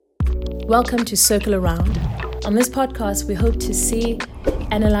Welcome to Circle Around. On this podcast, we hope to see,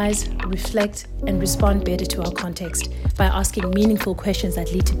 analyze, reflect, and respond better to our context by asking meaningful questions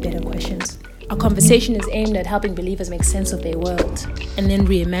that lead to better questions. Our conversation is aimed at helping believers make sense of their world and then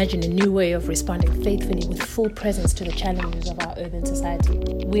reimagine a new way of responding faithfully with full presence to the challenges of our urban society.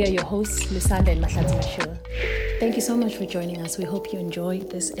 We are your hosts, Lusanda and Mahlatsi Mashua. Thank you so much for joining us. We hope you enjoy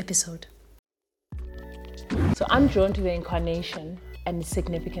this episode. So I'm drawn to the incarnation and its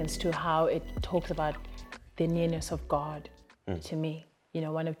significance to how it talks about the nearness of God to me. You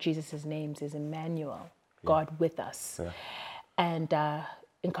know, one of Jesus' names is Emmanuel, God with us. Yeah. And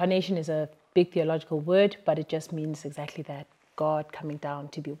incarnation is a big theological word, but it just means exactly that, God coming down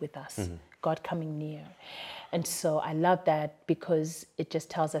to be with us, God coming near. And so I love that because it just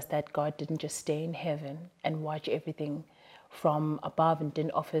tells us that God didn't just stay in heaven and watch everything from above and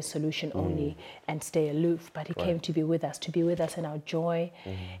didn't offer a solution only and stay aloof, but he came to be with us in our joy,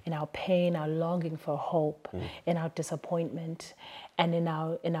 in our pain, our longing for hope, in our disappointment, and in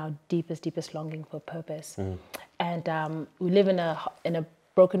our deepest longing for purpose. And we live in a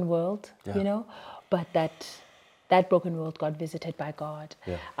broken world, you know, but that broken world got visited by God.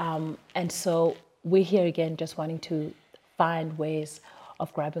 And so we're here again just wanting to find ways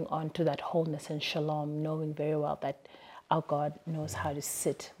of grabbing onto that wholeness and shalom, knowing very well that our God knows how to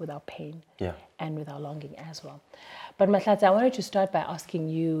sit with our pain and with our longing as well. But Mahlatsi, I wanted to start by asking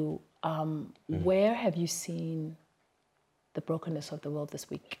you, where have you seen the brokenness of the world this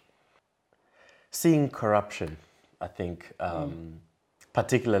week? Seeing corruption, I think,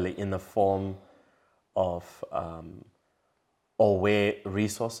 particularly in the form of, or where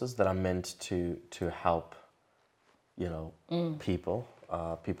resources that are meant to help, you know, people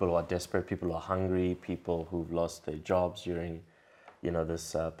who are desperate, people who are hungry, people who've lost their jobs during, you know,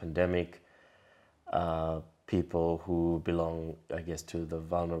 this pandemic, people who belong, I guess, to the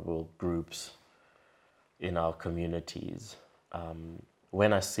vulnerable groups in our communities.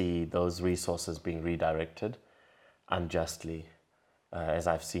 When I see those resources being redirected unjustly, as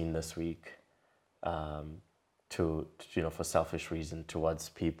I've seen this week, to you know, for selfish reason towards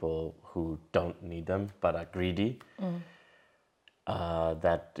people who don't need them but are greedy.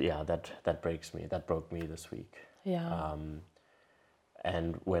 That breaks me. That broke me this week.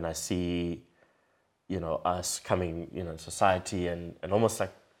 And when I see, you know, us coming, you know, society and almost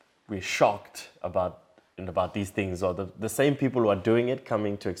like we're shocked about these things, or the same people who are doing it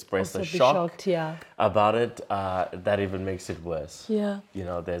coming to express Also the shock shocked, about it, that even makes it worse. You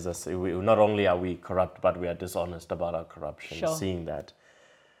know, not only are we corrupt, but we are dishonest about our corruption. Seeing that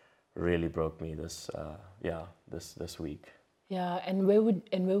really broke me this week. Yeah, and where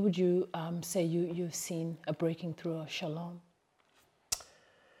would you say you've seen a breaking through of shalom?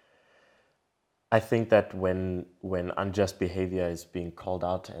 I think that when unjust behavior is being called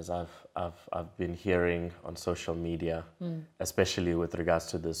out, as I've been hearing on social media, especially with regards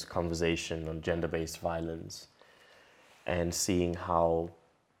to this conversation on gender-based violence, and seeing how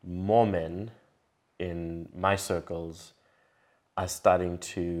more men in my circles are starting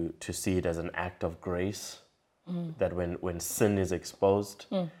to see it as an act of grace, that when sin is exposed,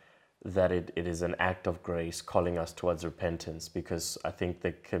 that it is an act of grace calling us towards repentance, because I think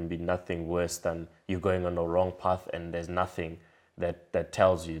there can be nothing worse than you going on a wrong path and there's nothing that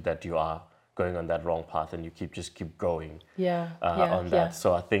tells you that you are going on that wrong path, and you keep going on that.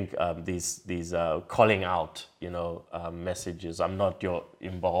 So I think these calling out, you know, messages, I'm not your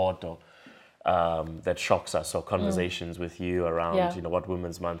imbahoto, that shocks us, or conversations with you around you know, what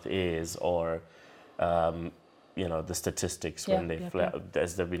Women's Month is, or you know, the statistics when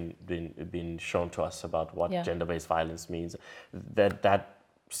as they've been shown to us about what gender-based violence means, that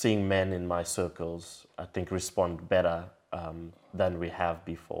seeing men in my circles, I think, respond better than we have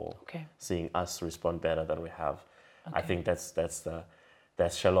before. Seeing us respond better than we have, I think that's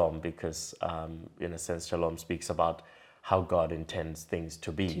shalom, because in a sense shalom speaks about how God intends things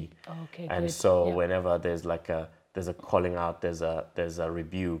to be. Whenever there's there's a calling out, there's a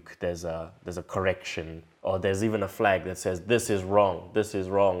rebuke, there's a correction, or there's even a flag that says this is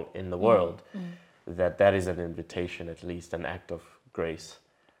wrong in the world, that is an invitation, at least an act of grace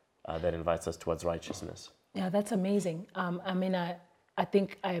that invites us towards righteousness. Yeah, that's amazing. I mean, I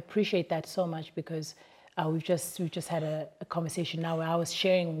think I appreciate that so much, because we've just had a conversation now where I was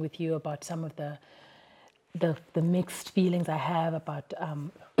sharing with you about some of the mixed feelings I have about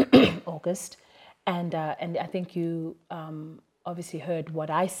August. And I think you obviously heard what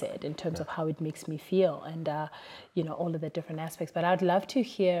I said in terms of how it makes me feel, and you know, all of the different aspects. But I'd love to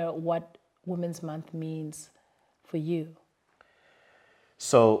hear what Women's Month means for you.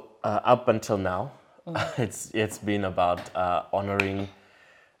 So up until now, it's been about honoring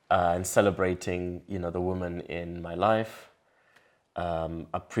and celebrating, the women in my life,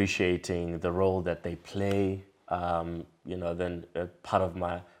 appreciating the role that they play. Then part of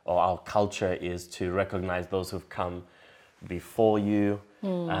our culture is to recognize those who've come before you,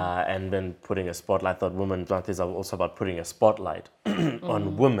 and then putting a spotlight. I thought Women's Month is also about putting a spotlight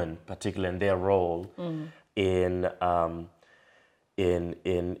on women, particularly in their role in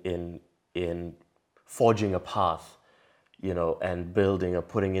forging a path, and building or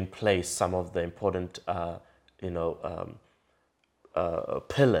putting in place some of the important,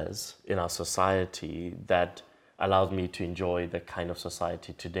 pillars in our society that allows me to enjoy the kind of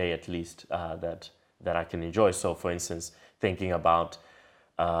society today, at least, that I can enjoy. So, for instance, thinking about,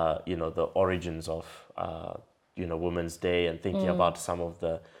 the origins of, Women's Day, and thinking about some of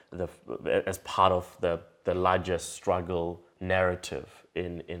the as part of the larger struggle narrative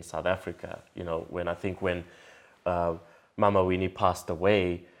in South Africa. When Mama Winnie passed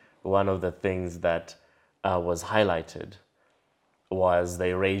away, one of the things that was highlighted was the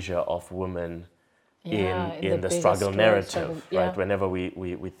erasure of women in the struggle narrative, right? Whenever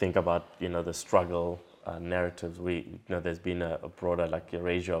we think about, the struggle narratives, there's been a broader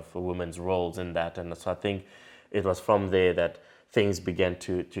erasure of women's roles in that. And so I think it was from there that things began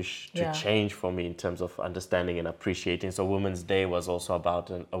to change for me in terms of understanding and appreciating. So Women's Day was also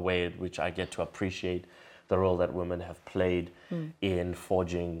about a way in which I get to appreciate the role that women have played in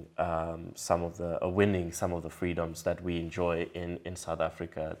forging winning some of the freedoms that we enjoy in South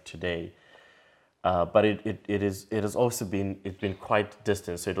Africa today. But it has also been quite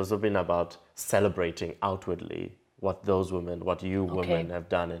distant. So it has also been about celebrating outwardly what those women, what you women have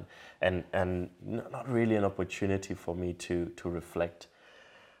done, and not really an opportunity for me to reflect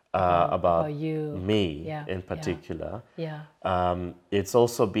about you. Me in particular. It's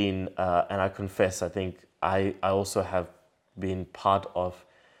also been, and I confess, I think I also have been part of,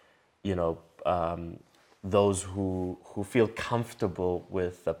 those who feel comfortable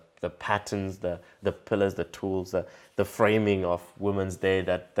with the patterns, the pillars, the tools, the framing of Women's Day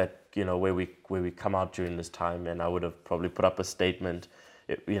that where we come out during this time. And I would have probably put up a statement,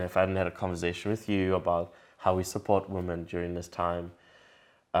 if I hadn't had a conversation with you about how we support women during this time,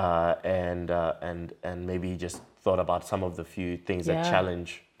 and maybe just thought about some of the few things that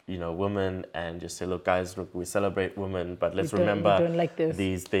challenge women, and just say, look guys, we celebrate women, but let's remember like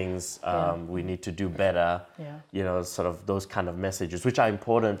these things. We need to do better. Sort of those kind of messages, which are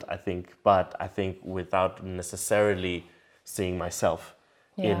important, I think, but I think without necessarily seeing myself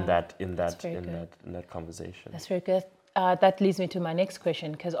in that conversation. That's very good. That leads me to my next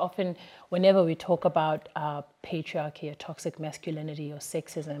question, because often whenever we talk about patriarchy or toxic masculinity or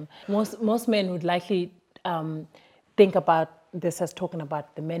sexism, most men would likely think about this as talking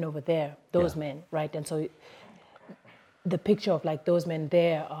about the men over there, those men, right? And so the picture of those men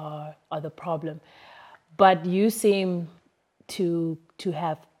there are the problem. But you seem to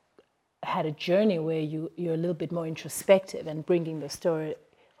have had a journey where you're a little bit more introspective and bringing the story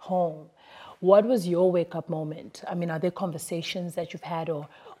home. What was your wake-up moment? I mean, are there conversations that you've had or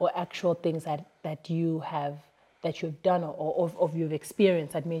actual things that you've done or you've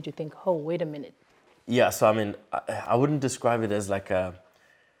experienced that made you think, oh, wait a minute? Yeah, so I mean, I wouldn't describe it as I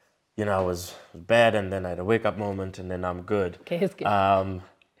was bad and then I had a wake-up moment and then I'm good. Okay, it's good.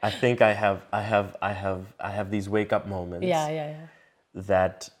 I think I have these wake-up moments.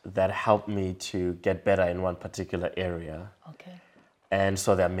 That help me to get better in one particular area. Okay. And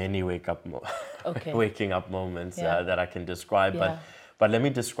so there are many waking up moments that I can describe. But let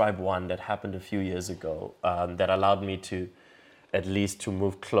me describe one that happened a few years ago that allowed me to at least to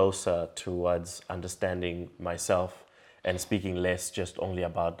move closer towards understanding myself and speaking less just only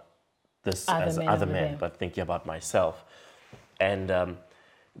about this as other men, but thinking about myself. And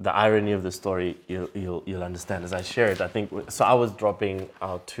the irony of the story, you'll understand as I share it. I think so. I was dropping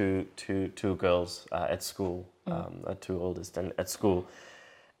out two girls at school, two oldest, and at school.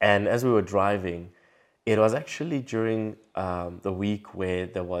 And as we were driving, it was actually during the week where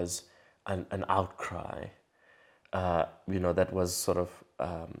there was an outcry. That was sort of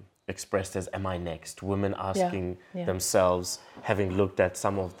expressed as, am I next? Women asking themselves, having looked at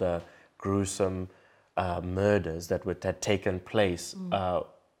some of the gruesome murders that had taken place.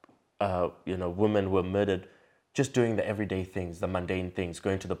 Women were murdered just doing the everyday things, the mundane things,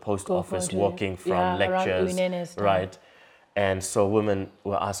 going to the post office, walking from lectures, right? And so women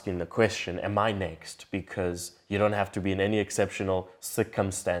were asking the question, am I next? Because you don't have to be in any exceptional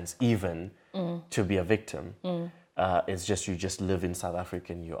circumstance even to be a victim. It's just, you just live in South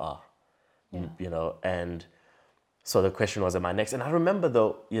Africa and you are, and so the question was, am I next? And I remember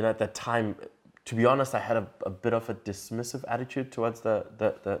though, at that time, to be honest, I had a bit of a dismissive attitude towards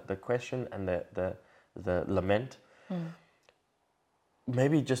the question and the lament.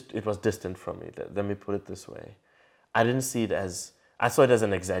 Maybe just it was distant from me. Let me put it this way. I didn't see it as, I saw it as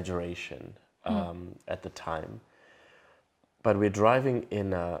an exaggeration at the time. But we're driving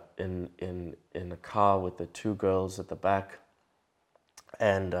in a car with the two girls at the back,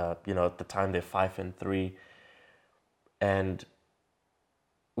 and at the time they're 5 and 3, and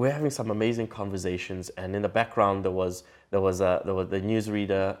we're having some amazing conversations. And in the background there was the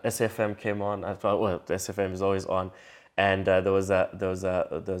newsreader. SFM came on. I thought, well, the SFM is always on, and there was a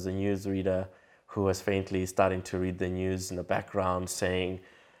newsreader who was faintly starting to read the news in the background, saying.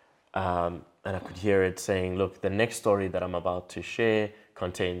 And I could hear it saying, look, the next story that I'm about to share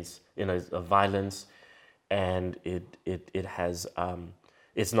contains, violence, and it has,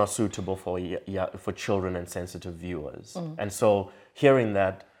 it's not suitable for children and sensitive viewers. And so hearing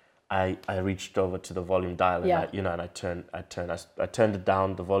that, I reached over to the volume dial, and I turned it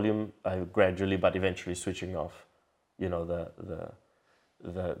down, the volume, gradually, but eventually switching off, the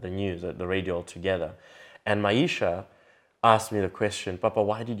news, the radio altogether. And Maisha asked me the question, Papa,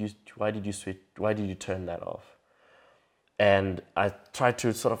 why did you turn that off? And I tried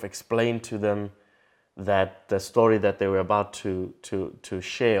to sort of explain to them that the story that they were about to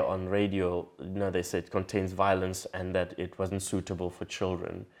share on radio, they said contains violence and that it wasn't suitable for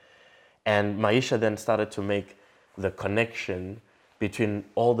children. And Maisha then started to make the connection between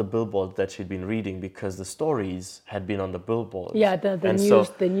all the billboards that she'd been reading, because the stories had been on the billboards. Yeah, the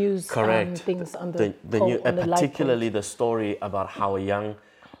news correct. Things on the particularly the story about how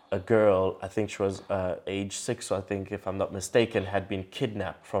a girl, I think she was age 6, I think, if I'm not mistaken, had been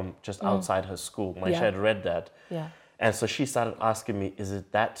kidnapped from just outside her school. Maisha had read that. Yeah. And so she started asking me, is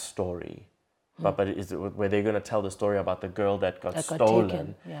it that story? But were they going to tell the story about the girl that got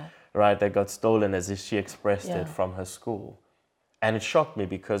stolen? Right, that got stolen, as she expressed it, from her school. And it shocked me,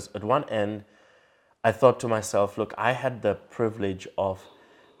 because at one end, I thought to myself, look, I had the privilege of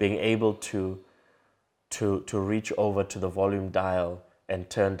being able to reach over to the volume dial and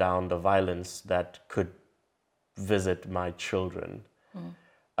turn down the violence that could visit my children.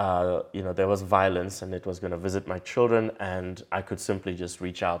 There was violence and it was going to visit my children, and I could simply just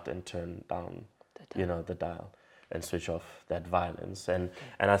reach out and turn down, the dial and switch off that violence. And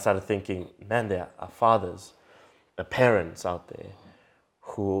I started thinking, man, there are fathers, parents out there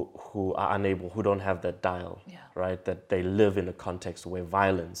who are unable, who don't have that dial, right? That they live in a context where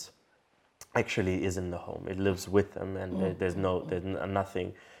violence actually is in the home. It lives with them, and there's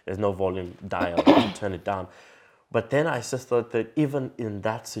no volume dial to turn it down. But then I just thought that even in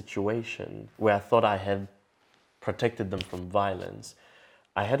that situation where I thought I had protected them from violence,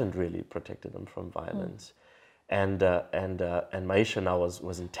 I hadn't really protected them from violence. And Maisha now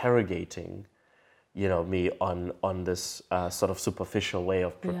was interrogating me on this sort of superficial way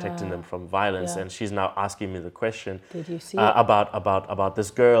of protecting them from violence. And she's now asking me the question, did you see about this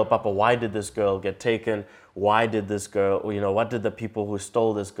girl, Papa, why did this girl get taken? Why did this girl, what did the people who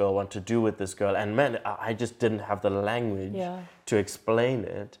stole this girl want to do with this girl? And man, I just didn't have the language to explain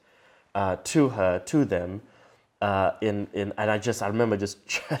it to them. And I remember just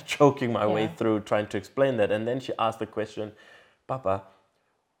choking my way through trying to explain that. And then she asked the question, Papa,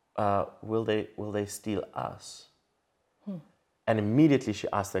 will they steal us? And immediately she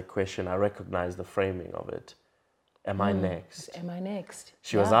asked that question, I recognized the framing of it. Am I next? Am I next?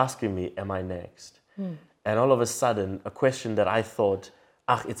 She was asking me, am I next? And all of a sudden, a question that I thought,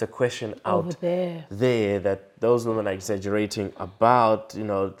 it's a question out there that those women are exaggerating about,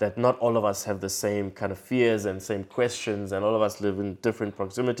 that not all of us have the same kind of fears and same questions, and all of us live in different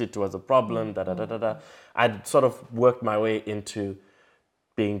proximity towards a problem, I'd sort of worked my way into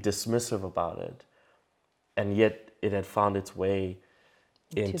being dismissive about it, and yet it had found its way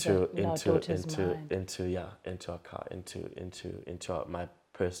into my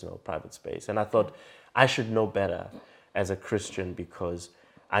personal private space. And I thought I should know better as a Christian, because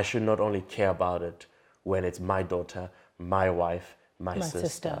I should not only care about it when it's my daughter, my wife, my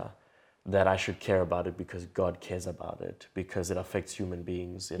sister, that I should care about it because God cares about it, because it affects human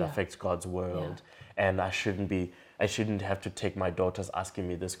beings, it affects God's world, and I shouldn't have to take my daughters asking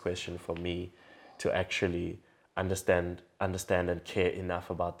me this question for me to actually understand and care enough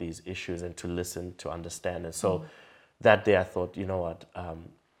about these issues and to listen, to understand. And so that day I thought, you know what,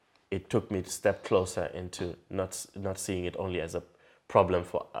 it took me to step closer into not seeing it only as a problem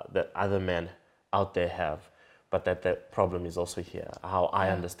for that other men out there have, but that the problem is also here, how I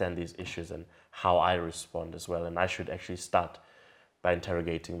understand these issues and how I respond as well. And I should actually start by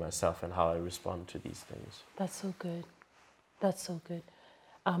interrogating myself and how I respond to these things. That's so good. That's so good.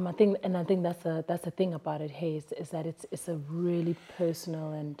 I think that's the thing about it, Hey, is that it's a really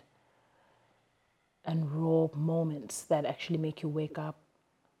personal and raw moments that actually make you wake up.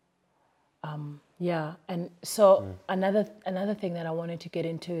 Yeah, and so another thing that I wanted to get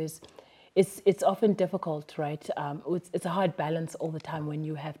into is it's often difficult, right? It's a hard balance all the time when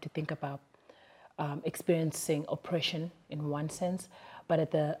you have to think about experiencing oppression in one sense, but at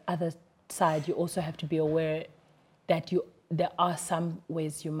the other side, you also have to be aware that there are some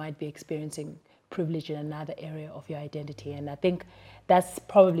ways you might be experiencing privilege in another area of your identity, and I think that's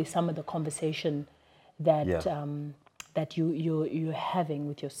probably some of the conversation that that you're having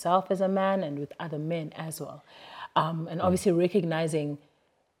with yourself as a man and with other men as well, and obviously recognizing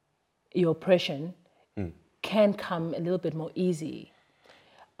your oppression can come a little bit more easy,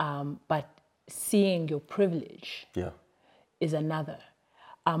 but seeing your privilege is another.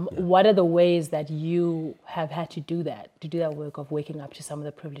 What are the ways that you have had to do that work of waking up to some of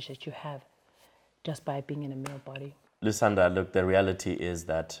the privilege that you have just by being in a male body? Lusanda, look, the reality is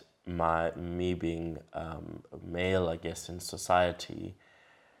that me being male, I guess, in society,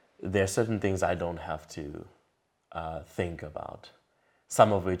 there are certain things I don't have to think about.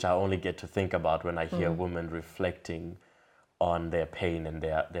 Some of which I only get to think about when I hear women reflecting on their pain and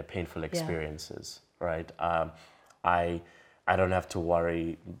their painful experiences, right? I don't have to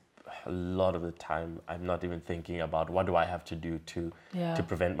worry. A lot of the time, I'm not even thinking about what do I have to do to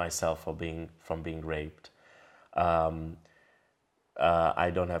prevent myself from being raped. I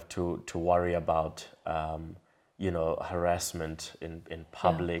don't have to worry about harassment in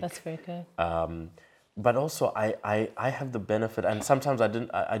public. Yeah, that's very good. But also I have the benefit, and sometimes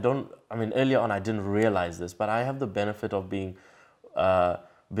earlier on I didn't realize this, but I have the benefit of being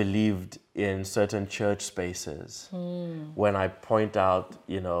believed in certain church spaces. When I point out,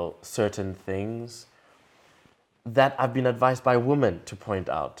 certain things that I've been advised by women to point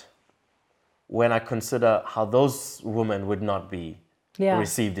out, when I consider how those women would not be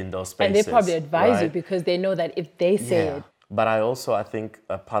received in those spaces. And they probably advise you because they know that if they say it. But I think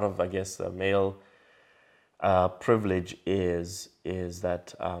a part of, I guess, the male privilege is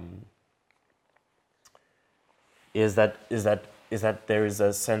that there is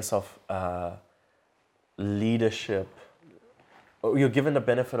a sense of leadership. You're given the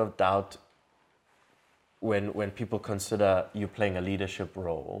benefit of doubt when people consider you playing a leadership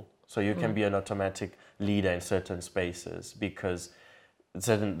role. So you can be an automatic leader in certain spaces because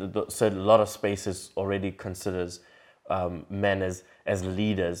a lot of spaces already considers men as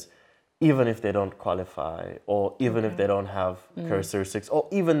leaders, even if they don't qualify, or even if they don't have characteristics, or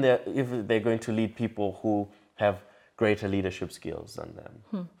even if they're going to lead people who have greater leadership skills than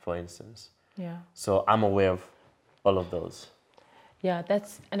them, for instance. Yeah. So I'm aware of all of those. Yeah,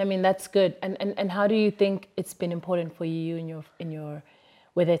 that's good. And how do you think it's been important for you in your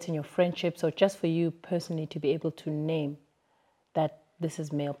whether it's in your friendships or just for you personally to be able to name that this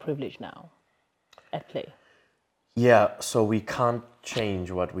is male privilege now at play? Yeah, so we can't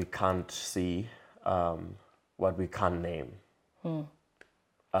change what we can't see, what we can't name.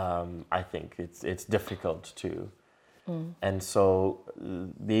 I think it's difficult to. And so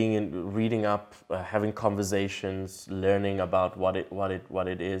reading up, having conversations, learning about what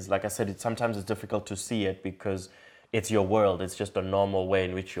it is. Like I said, sometimes it's difficult to see it because it's your world. It's just a normal way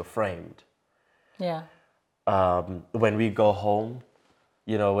in which you're framed. Yeah. When we go home,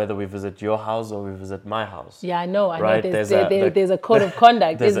 whether we visit your house or we visit my house. Yeah, I know. Right? There's a code of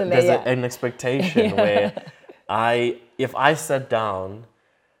conduct, isn't there? There's an expectation where if I sat down,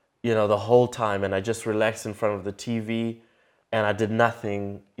 the whole time and I just relaxed in front of the TV and I did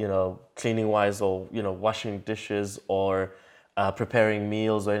nothing, cleaning wise or, washing dishes or preparing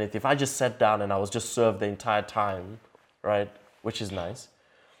meals or anything. If I just sat down and I was just served the entire time, right, which is nice,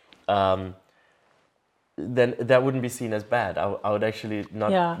 then that wouldn't be seen as bad. I would actually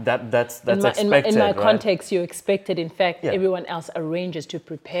not. Yeah. That's expected. In my right? context, you expected. In fact, everyone else arranges to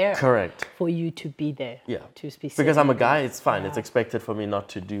prepare. Correct. For you to be there. Yeah. To be. Because I'm a guy, it's fine. Yeah. It's expected for me not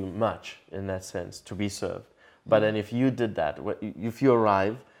to do much in that sense, to be served. But then if you did that, if you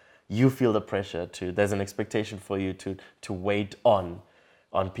arrive, you feel the pressure to. There's an expectation for you to wait on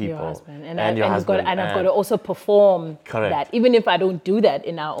people. Your husband. Your husband. I've got to also perform correct. that, even if I don't do that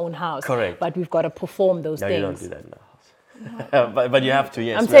in our own house. Correct. But we've got to perform those things. You don't do that in our house. but you have to,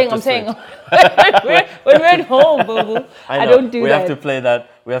 yes. I'm saying, when we're at home, boo-boo, I don't do that. We have to play that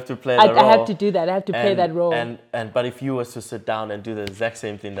role. I have to do that. I have to play that role. But if you were to sit down and do the exact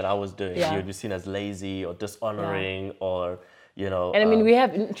same thing that I was doing, you would be seen as lazy or dishonoring or, And we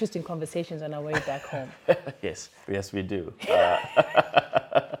have interesting conversations on our way back home. Yes, we do.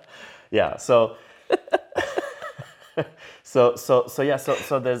 Yeah, so So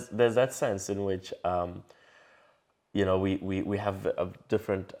there's that sense in which we have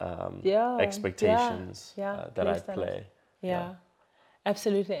different expectations that I play. Yeah,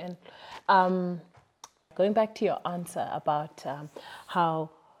 absolutely. And going back to your answer about how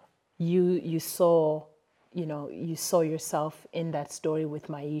you saw yourself in that story with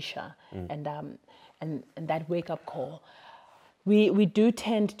Maisha, and that wake up call. We do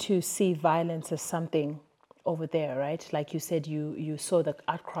tend to see violence as something over there, right? Like you said, you saw the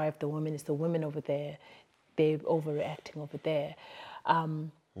outcry of the women. It's the women over there. They're overreacting over there.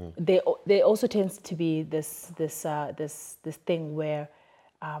 There also tends to be this thing where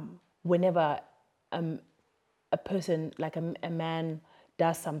whenever a person, like a man,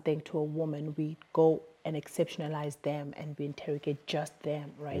 does something to a woman, we go and exceptionalize them and we interrogate just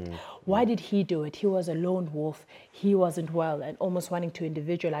them, right? Why did he do it? He was a lone wolf. He wasn't well, and almost wanting to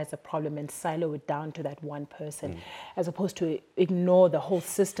individualize the problem and silo it down to that one person, as opposed to ignore the whole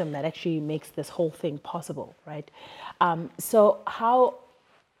system that actually makes this whole thing possible, right? So how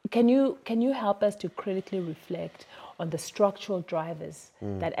can you help us to critically reflect on the structural drivers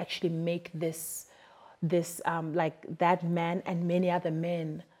that actually make this like that man and many other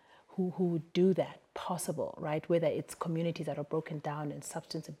men who do that possible, right? Whether it's communities that are broken down and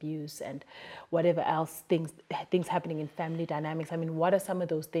substance abuse and whatever else, things happening in family dynamics. I mean, what are some of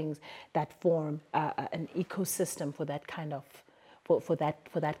those things that form an ecosystem for that kind of for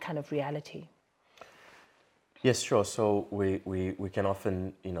that kind of reality? Yes, sure. So we can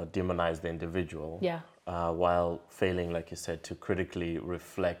often demonize the individual, while failing, like you said, to critically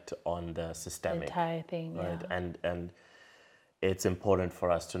reflect on the systemic, the entire thing, right? And it's important for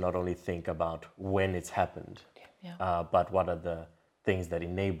us to not only think about when it's happened, but what are the things that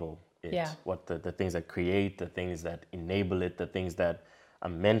enable it, what the things that create, the things that enable it, the things that are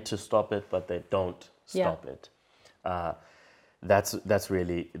meant to stop it, but they don't stop it. That's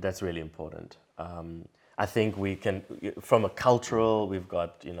really important. I think we can, from a cultural, we've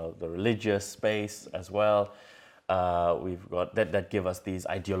got the religious space as well. We've got that give us these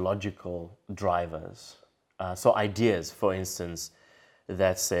ideological drivers. So ideas, for instance,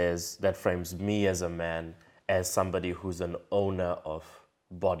 that frames me as a man as somebody who's an owner of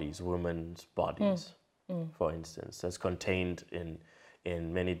bodies, women's bodies, for instance, that's contained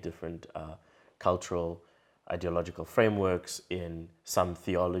in many different cultural, ideological frameworks, in some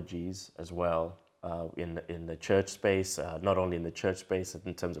theologies as well, in the church space, not only in the church space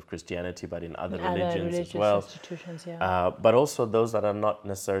in terms of Christianity, but in other religions as well. Institutions, but also those that are not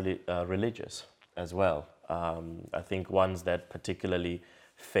necessarily religious as well. I think ones that particularly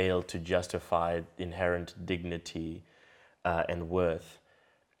fail to justify inherent dignity and worth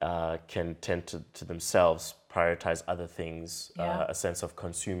can tend to themselves prioritize other things, a sense of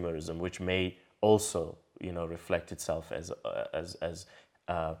consumerism, which may also reflect itself as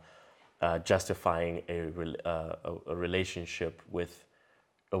justifying a relationship with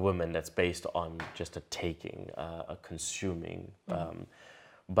a woman that's based on just a taking, a consuming.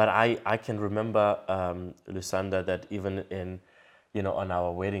 But I can remember, Lusanda, that even in, on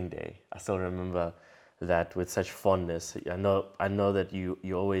our wedding day, I still remember that with such fondness. I know that you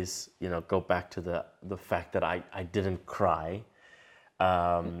always, go back to the fact that I didn't cry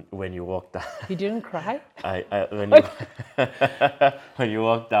when you walked down. You didn't cry? When you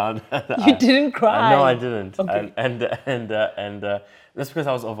walked down. You didn't cry? No, I didn't. Okay. And that's because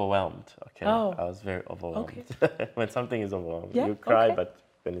I was overwhelmed. Okay. Oh. I was very overwhelmed. Okay. When something is overwhelmed, Yeah, you cry, okay. but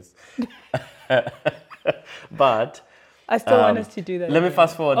when it's. But. I still want us to do that. Let me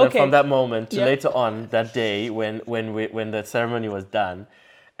fast forward from that moment to Yeah. later on that day when the ceremony was done,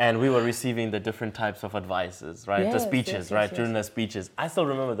 and we were receiving the different types of advices, right? The Yes, speeches, yes, right? yes. During the speeches, I still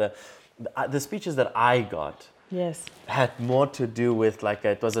remember the speeches that I got Yes. had more to do with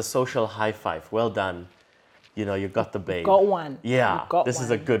it was a social high five. Well done, you got the babe. Got one. Yeah, You got this one.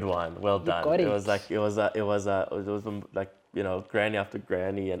 is a good one. Well done. got It it. was like granny after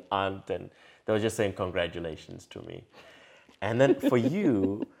granny and aunt, and they were just saying congratulations to me. And then for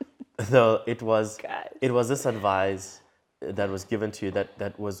you, though, it was this advice that was given to you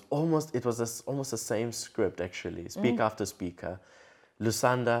that was almost the same script, actually, speaker after speaker.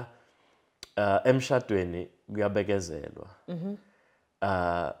 Lusanda, emshadweni kuyabekezelwa.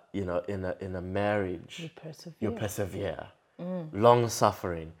 In a marriage, you persevere. Long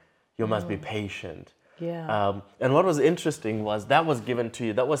suffering, you must be patient. Yeah. And what was interesting was that was given to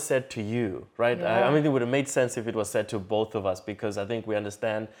you, that was said to you, right? Yeah. I mean, it would have made sense if it was said to both of us, because I think we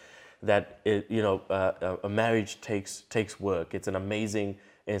understand that a marriage takes work. It's an amazing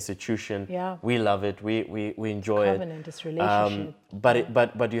institution. Yeah. We love it. We enjoy Covenant, it's relationship.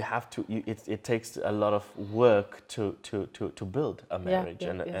 But you have to. It takes a lot of work to build a marriage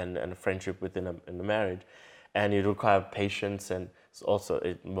and a friendship within a marriage, and it requires patience and it's also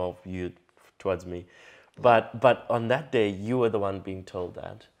more viewed towards me. But on that day, you were the one being told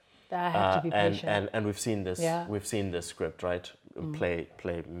that. I have to be patient. And we've seen this. Yeah. We've seen this script, right? Play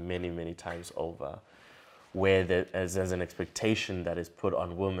many times over, where there's an expectation that is put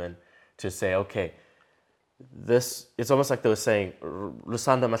on women to say, okay, this. It's almost like they were saying,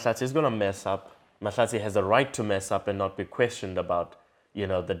 Lusanda Mahlatsi is going to mess up. Mahlatsi has the right to mess up and not be questioned about,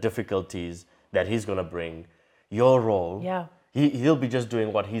 the difficulties that he's going to bring. Your role. Yeah. He'll be just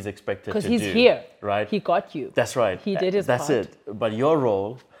doing what he's expected to do. Because he's here. Right? He got you. That's right. He did his part. That's it. But your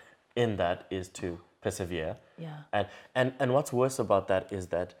role in that is to persevere. Yeah. And what's worse about that is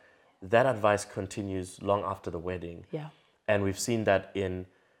that advice continues long after the wedding. Yeah. And we've seen that in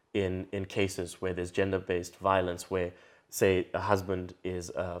cases where there's gender-based violence, where, say, a husband is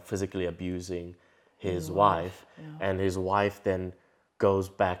physically abusing his wife, and his wife then goes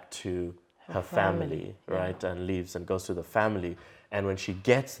back to her family, right, and leaves and goes to the family. And when she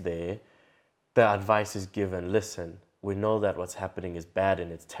gets there, the advice is given, listen, we know that what's happening is bad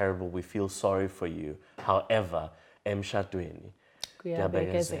and it's terrible. We feel sorry for you. However, emshadweni,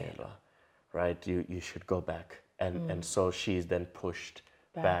 kuyabekezelwa, right, you should go back. And so she's then pushed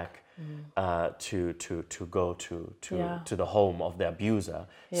back to go to the home of the abuser.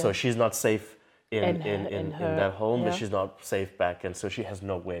 Yeah. So she's not safe in that home, but she's not safe back, and so she has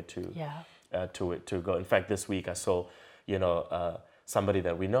nowhere to go. In fact, this week I saw, somebody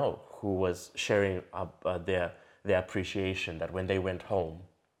that we know who was sharing their appreciation that when they went home,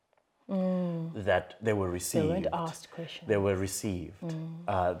 that they were received. They weren't asked questions. They were received.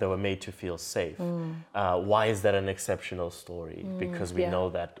 They were made to feel safe. Why is that an exceptional story? Because we know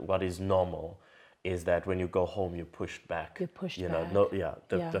that what is normal is that when you go home, you're pushed back. You're pushed back.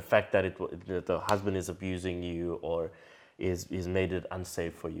 The fact that the husband is abusing you or is made it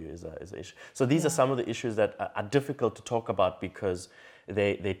unsafe for you is an issue. So these are some of the issues that are difficult to talk about because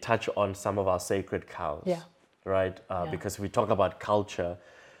they touch on some of our sacred cows. Yeah. Right? Because if we talk about culture,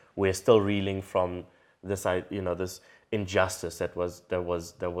 we're still reeling from this, this injustice that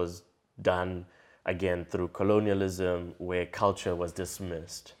was done again through colonialism, where culture was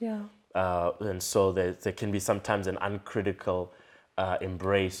dismissed. Yeah. And so there can be sometimes an uncritical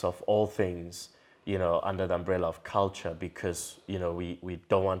embrace of all things, under the umbrella of culture, because we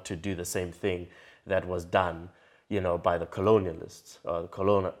don't want to do the same thing that was done, by the colonialists,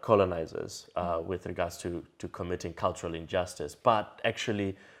 colonizers, with regards to committing cultural injustice. But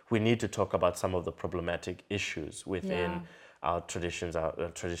actually, we need to talk about some of the problematic issues within our traditions, our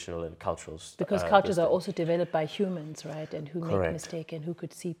traditional and cultural. Because cultures are also developed by humans, right? And who make mistakes and who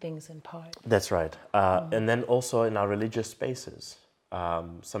could see things in part. That's right. And then also in our religious spaces,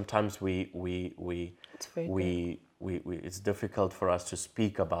 sometimes it's difficult for us to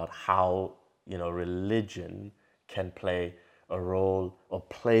speak about how religion can play a role or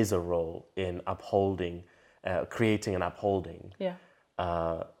plays a role in upholding, creating and upholding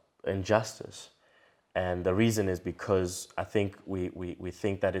injustice. And the reason is because I think we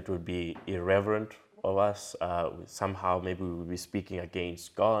think that it would be irreverent of us. Somehow maybe we would be speaking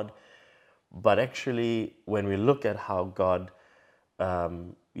against God. But actually, when we look at how God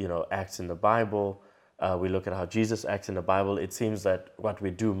acts in the Bible, we look at how Jesus acts in the Bible, it seems that what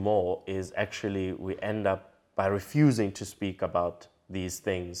we do more is actually we end up, by refusing to speak about these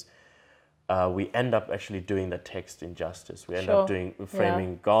things, we end up actually doing the text injustice. We end up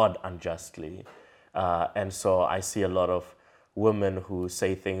framing God unjustly. And so I see a lot of women who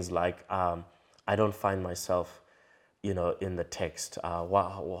say things like, I don't find myself, in the text.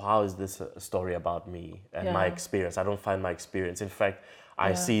 How is this a story about me and my experience? I don't find my experience. In fact,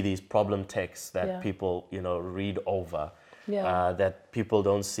 I see these problem texts that people, read over, that people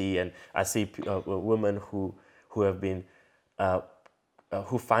don't see. And I see women who have been,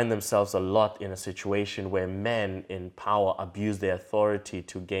 who find themselves a lot in a situation where men in power abuse their authority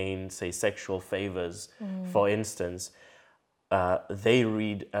to gain, say, sexual favors. For instance, they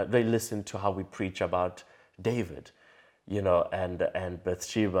listen to how we preach about David, and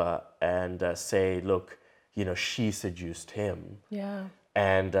Bathsheba, and say, look, she seduced him. Yeah.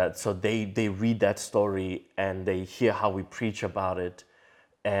 And so they read that story and they hear how we preach about it,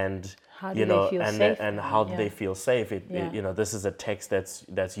 and how do they feel safe? And how do they feel safe? This is a text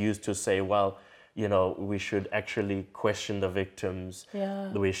that's used to say, well, we should actually question the victims.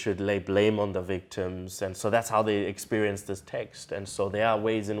 Yeah. We should lay blame on the victims. And so that's how they experience this text. And so there are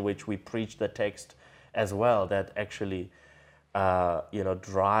ways in which we preach the text as well that actually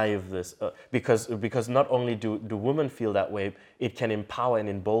drive this, because not only do women feel that way, it can empower and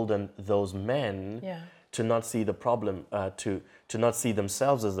embolden those men to not see the problem, to not see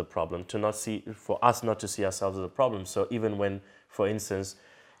themselves as the problem, for us not to see ourselves as a problem. So even when, for instance,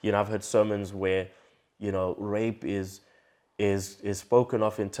 I've heard sermons where, rape is spoken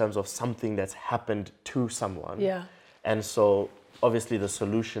of in terms of something that's happened to someone. Yeah. And so obviously the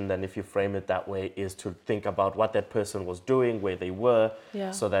solution then, if you frame it that way, is to think about what that person was doing, where they were,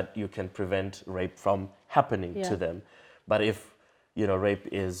 so that you can prevent rape from happening to them. But if, rape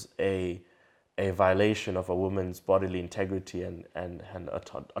is a violation of a woman's bodily integrity and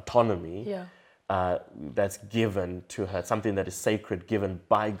autonomy, that's given to her, something that is sacred, given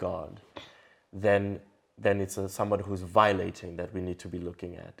by God, then it's somebody who's violating that we need to be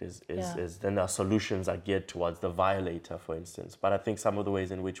looking at. Then our solutions are geared towards the violator, for instance. But I think some of the ways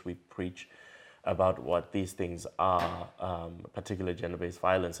in which we preach about what these things are, particularly gender-based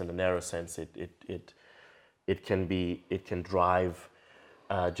violence, in a narrow sense, it can drive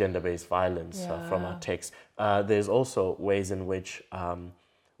gender-based violence from our text. There's also ways in which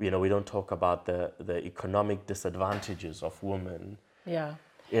we don't talk about the economic disadvantages of women.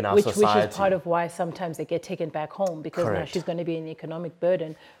 In our society. Which is part of why sometimes they get taken back home, because now she's going to be an economic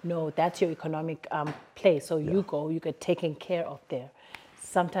burden. No, that's your economic place. So you get taken care of there.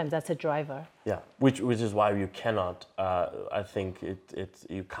 Sometimes that's a driver. Yeah, which is why you cannot. I think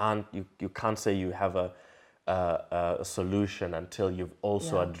you can't say you have a solution until you've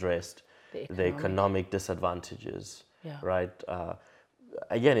also addressed the economic disadvantages. Right.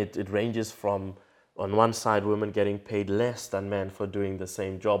 Again, it ranges from, on one side, women getting paid less than men for doing the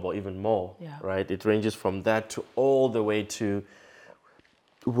same job, or even more, right? It ranges from that to all the way to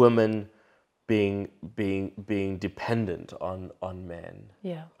women being dependent on men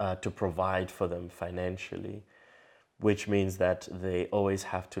to provide for them financially, which means that they always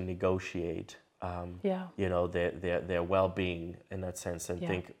have to negotiate, their well-being in that sense, and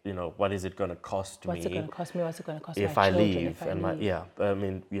think, what is it going to cost me? What's it going to cost me? What's it going to cost if my I children leave? if I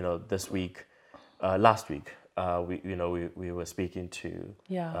leave? This week. Last week, we were speaking to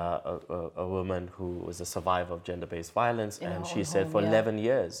a woman who was a survivor of gender-based violence, and she said for 11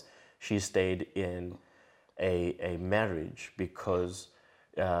 years she stayed in a marriage because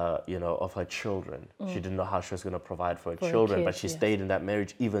of her children. She didn't know how she was going to provide for her children, but she stayed in that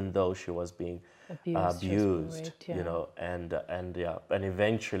marriage even though she was being abused. And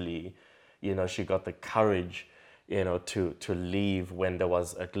eventually, she got the courage, to leave when there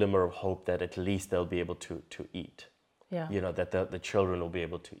was a glimmer of hope that at least they'll be able to eat. That the children will be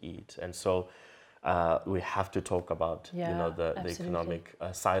able to eat. And so we have to talk about, the economic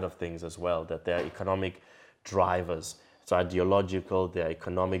side of things as well, that there are economic drivers. It's ideological, there are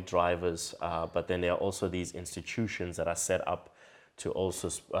economic drivers, but then there are also these institutions that are set up to also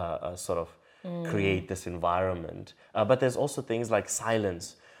sort of create this environment. But there's also things like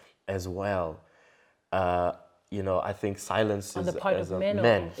silence as well. I think silence on is the part of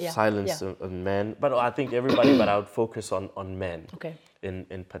men. Silence on men. But I think everybody, but I would focus on men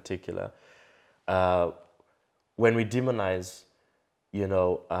in particular. When we demonize,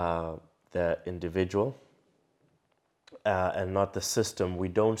 the individual and not the system, we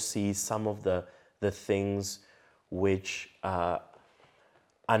don't see some of the things which are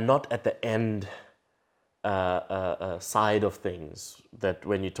not at the end side of things, that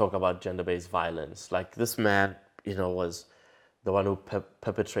when you talk about gender-based violence, like this man, was the one who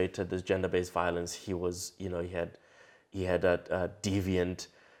perpetrated this gender-based violence. He was, he had a deviant,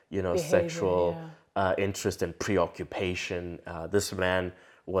 behavior, sexual interest and preoccupation. This man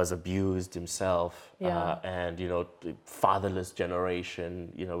was abused himself, and fatherless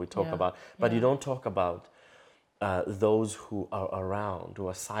generation. We talk about, but you don't talk about those who are around, who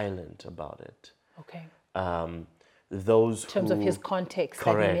are silent about it. Okay. Those in terms of his context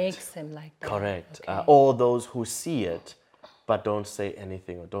that makes him like that. Correct. Okay. Or those who see it but don't say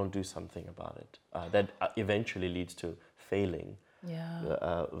anything or don't do something about it. That eventually leads to failing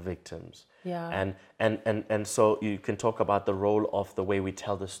victims. And so you can talk about the role of the way we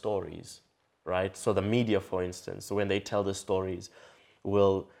tell the stories, right? So the media, for instance, when they tell the stories,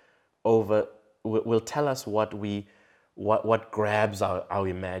 will tell us what grabs our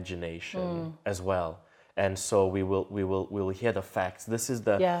imagination as well. And so we will hear the facts. This is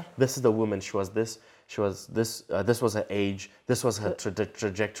the woman. She was this. This was her age. This was her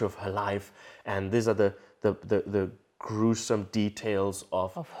trajectory of her life. And these are the gruesome details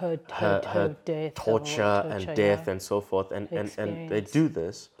of her death, torture and death and so forth. And they do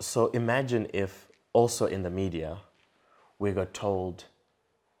this. So imagine if also in the media we got told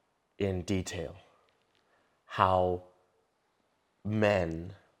in detail how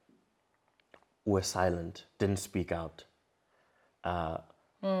men were silent, didn't speak out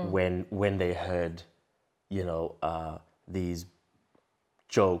when they heard, these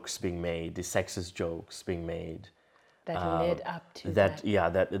jokes being made, the sexist jokes being made. That led up to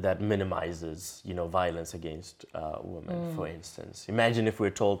that minimizes, violence against women, for instance. Imagine if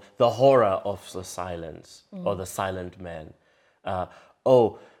we're told the horror of the silence or the silent men.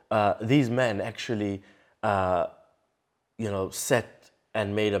 These men actually, set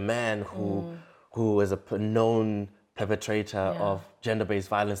and made a man who was a known perpetrator of gender-based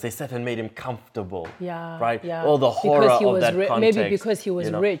violence. They set and made him comfortable. Yeah. Right. Yeah. All the horror of that context. Maybe because he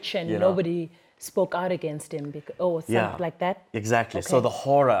was rich and nobody spoke out against him, something like that. Exactly. Okay. So the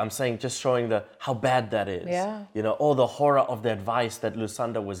horror, I'm saying, just showing how bad that is. Yeah. The horror of the advice that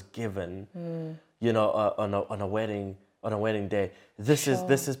Lusanda was given, on a wedding day. This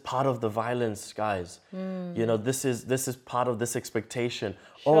is part of the violence, guys. This is part of this expectation.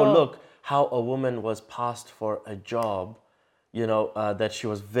 Sure. Oh, look how a woman was passed for a job, that she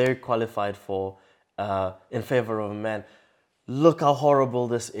was very qualified for, in favor of a man. Look how horrible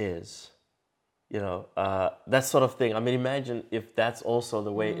this is. That sort of thing. I mean, imagine if that's also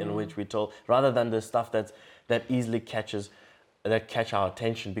the way in which we told, rather than the stuff that easily catch our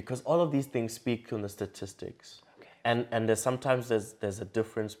attention, because all of these things speak to the statistics. Okay. And there's sometimes there's a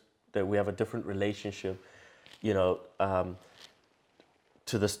difference, that we have a different relationship,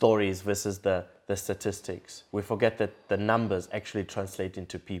 to the stories versus the statistics. We forget that the numbers actually translate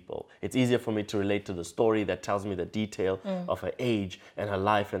into people. It's easier for me to relate to the story that tells me the detail of her age and her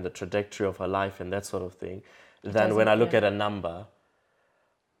life and the trajectory of her life and that sort of thing, than when I look at a number.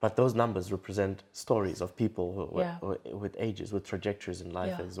 But those numbers represent stories of people with ages, with trajectories in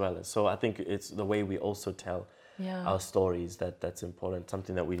life as well. So I think it's the way we also tell our stories that's important,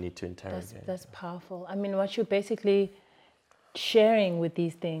 something that we need to interrogate. That's powerful. I mean, what you're basically sharing with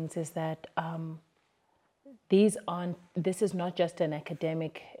these things is that this is not just an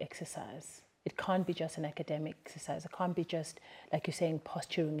academic exercise. It can't be just an academic exercise. It can't be just, like you're saying,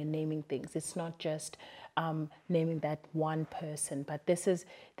 posturing and naming things. It's not just naming that one person, but this is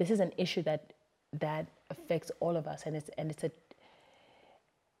an issue that affects all of us, and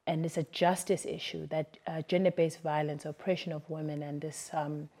it's a justice issue, that gender-based violence, oppression of women, and this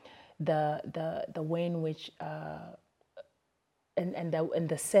the way in which and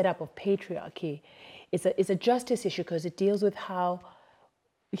the setup of patriarchy is a justice issue, because it deals with how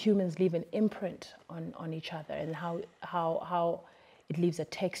humans leave an imprint on each other, and how it leaves a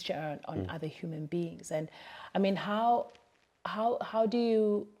texture on other human beings. And I mean, how do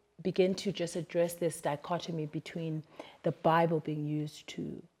you begin to just address this dichotomy between the Bible being used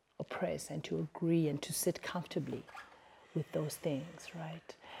to oppress and to agree and to sit comfortably with those things,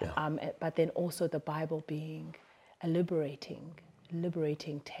 right? Yeah. But then also the Bible being a liberating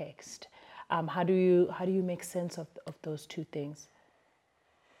text. How do you make sense of those two things?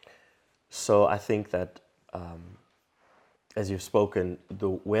 So I think that, as you've spoken,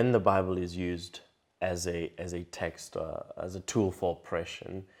 when the Bible is used as a text, as a tool for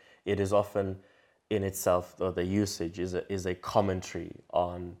oppression, it is often in itself, or the usage is a commentary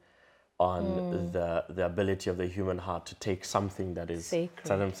on the ability of the human heart to take something that is sacred,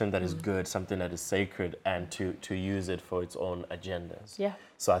 something that is good, something that is sacred, and to use it for its own agendas. Yeah.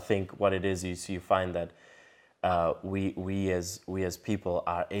 So I think what it is you find that we as people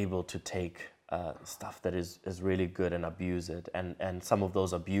are able to take stuff that is really good and abuse it, and some of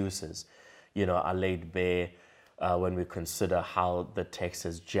those abuses, are laid bare when we consider how the text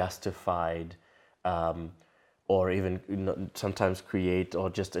is justified. Or even sometimes create, or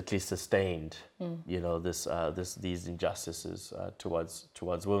just at least sustained, these injustices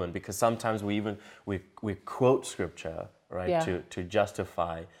towards women. Because sometimes we quote scripture, right, to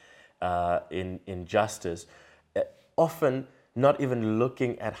justify injustice. Often not even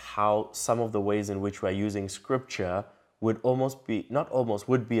looking at how some of the ways in which we're using scripture would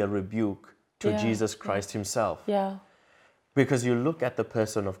be a rebuke to Jesus Christ himself. Yeah. Because you look at the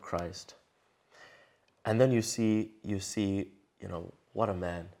person of Christ, and then you see, what a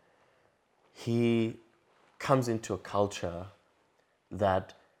man. He comes into a culture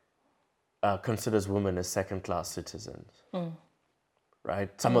that considers women as second-class citizens, right?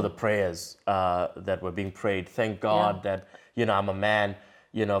 Some of the prayers that were being prayed, thank God that, I'm a man.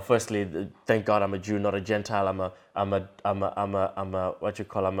 Firstly, thank God I'm a Jew, not a Gentile. I'm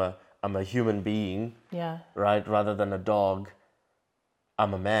a human being, right? Rather than a dog,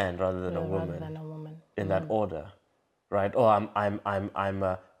 I'm a man rather than a woman. In that order, right? Or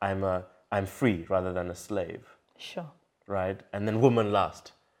I'm free rather than a slave. Sure. Right? And then woman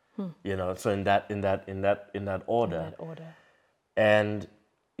last. So in that order. And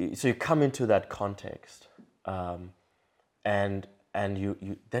so you come into that context, and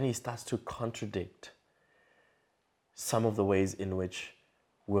you then he starts to contradict some of the ways in which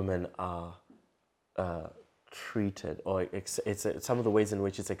women are treated, or it's some of the ways in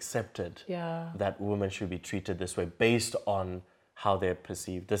which it's accepted that women should be treated this way based on how they're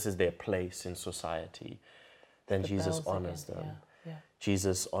perceived. This is their place in society. Then Jesus honors them.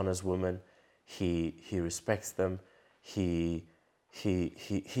 Jesus honors women. He respects them. He's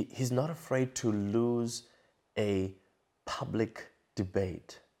not afraid to lose a public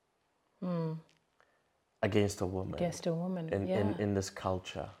debate against a woman. Against a woman. In this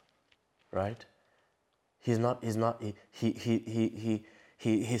culture, right? He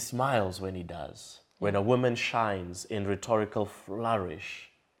smiles when he does. When a woman shines in rhetorical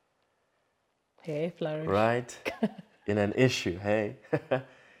flourish. Hey, flourish. Right? In an issue, hey?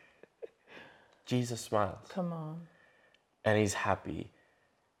 Jesus smiles. Come on. And he's happy.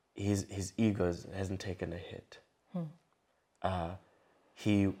 His ego hasn't taken a hit.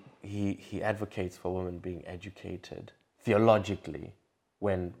 He advocates for women being educated theologically,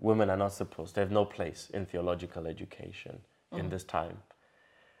 when women are not supposed to have no place in theological education in this time.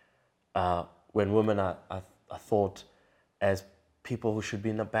 When women are thought as people who should be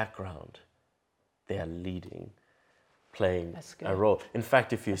in the background, they are leading, playing a role. In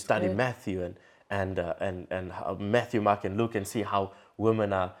fact, if you study Matthew and how Matthew, Mark, and Luke, and see how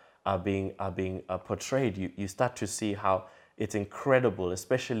women are being portrayed, you start to see how it's incredible,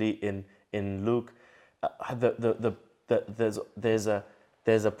 especially in Luke.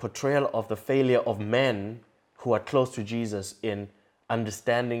 There's a portrayal of the failure of men who are close to Jesus in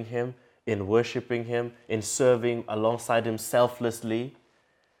understanding him, in worshiping him, in serving alongside him selflessly.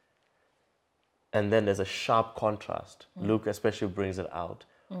 And then there's a sharp contrast. Luke especially brings it out.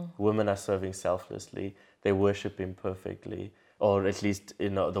 Women are serving selflessly. They worship him perfectly, or at least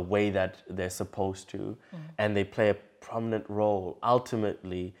the way that they're supposed to. And they play a prominent role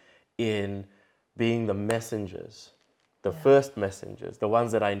ultimately in being the messengers, the first messengers, the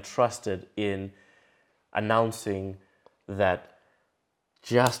ones that are entrusted in announcing that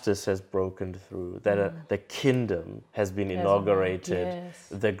justice has broken through, that the kingdom has been inaugurated,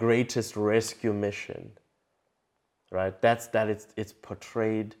 the greatest rescue mission, right? It's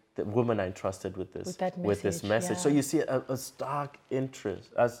portrayed, that women are entrusted with this message. So you see a stark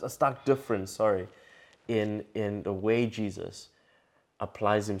difference, in the way Jesus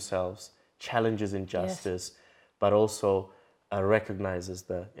applies himself, challenges injustice, but also recognizes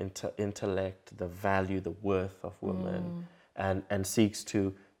the intellect, the value, the worth of women, and seeks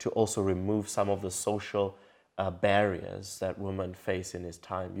to also remove some of the social barriers that women face in his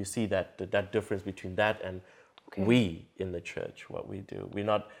time. You see that difference between that and we in the church, what we do. We're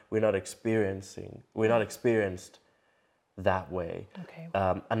not experienced that way.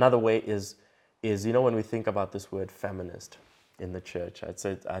 Another way is when we think about this word feminist in the church,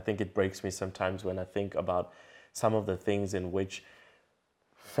 I think it breaks me sometimes when I think about some of the things in which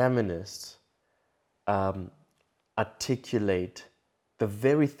feminists articulate the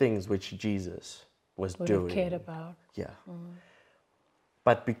very things which Jesus was doing. Cared about.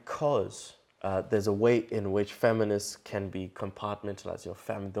 But because there's a way in which feminists can be compartmentalized.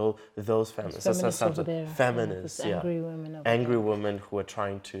 Those feminists, angry women who are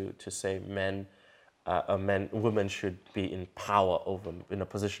trying to say women should be in a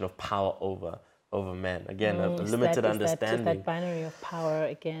position of power over men. Again, a limited understanding. That binary of power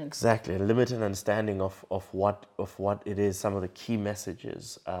again. Exactly, a limited understanding of what it is, some of the key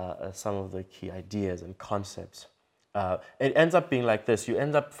messages, some of the key ideas and concepts. It ends up being like this. You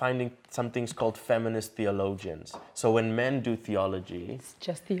end up finding some things called feminist theologians. So when men do theology, it's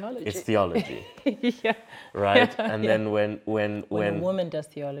just theology. It's theology. Right? And then when a woman does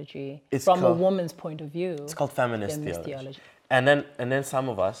theology from a woman's point of view, it's called feminist theology. And then some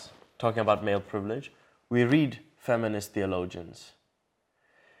of us, talking about male privilege, we read feminist theologians.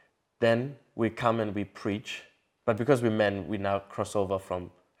 Then we come and we preach, but because we're men, we now cross over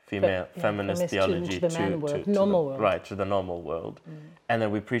from feminist theology to the normal world. Right, to the normal world. And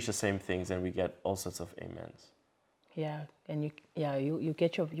then we preach the same things and we get all sorts of amens. Yeah, and you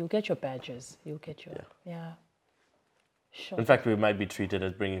get your badges. You get your Sure. In fact, we might be treated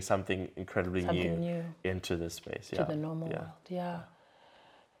as bringing something incredibly new into this space. To the normal world. Yeah.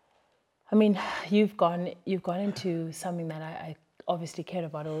 I mean, you've gone into something that I obviously cared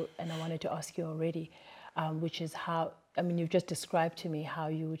about, and I wanted to ask you already, which is how, you've just described to me how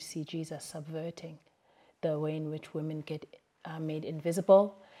you would see Jesus subverting the way in which women get made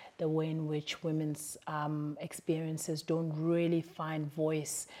invisible, the way in which women's experiences don't really find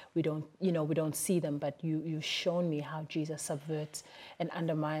voice. We don't see them, but you've shown me how Jesus subverts and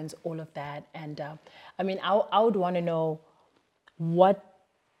undermines all of that. And I would want to know, what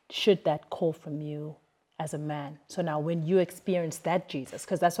should that call from you as a man? So now when you experience that Jesus,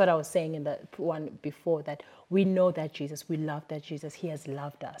 because that's what I was saying in the one before, that we know that Jesus, we love that Jesus, he has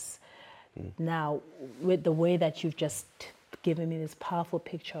loved us. Now, with the way that you've just given me this powerful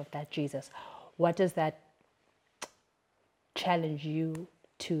picture of that Jesus, what does that challenge you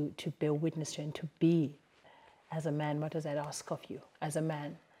to bear witness to and to be as a man? What does that ask of you as a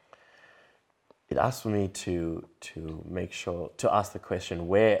man? It asks me to make sure, to ask the question,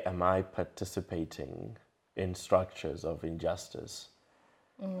 where am I participating in structures of injustice,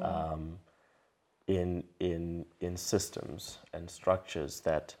 in systems and structures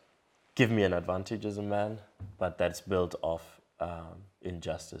that give me an advantage as a man, but that's built off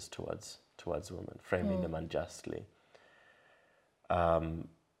injustice towards women, framing them unjustly.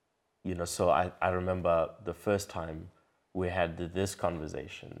 So I remember the first time we had this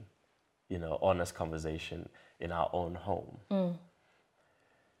conversation, honest conversation in our own home.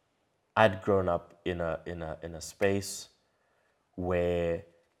 I'd grown up in a space where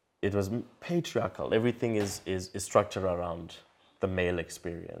it was patriarchal. Everything is structured around the male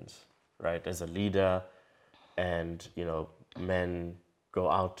experience, right? As a leader, and men go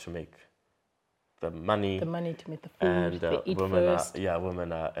out to make the money to make the food, and they eat women first.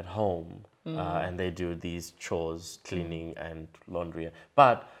 women are at home, and they do these chores, cleaning and laundry.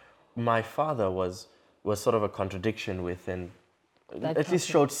 But my father was sort of a contradiction within. That at least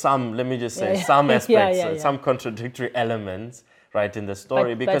concept. showed some, let me just say, Yeah. some aspects, Yeah. some contradictory elements, right, in the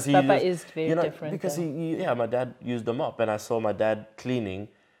story. But because he Papa used, is very different, Because though. my dad used them up, and I saw my dad cleaning,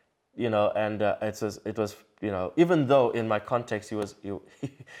 and it was, even though in my context he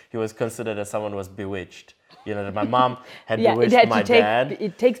was considered as someone who was bewitched. That my mom had bewitched my dad.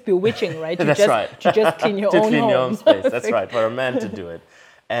 It takes bewitching, right? That's right. To just clean your to own clean home. your own space. That's right, for a man to do it.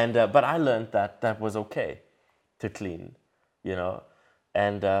 And but I learned that was okay to clean,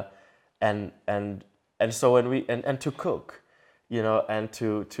 and so when we and to cook, and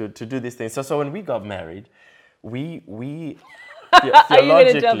to do these things. So when we got married, we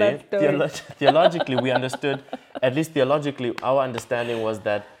theologically we understood, at least theologically, our understanding was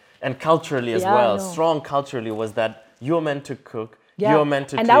that, and culturally as well, strong culturally, was that you're meant to cook. Yeah. You're meant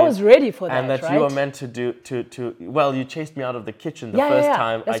to and clean, I was ready for that, and that right? you are meant to do well. You chased me out of the kitchen the Yeah, first yeah, yeah.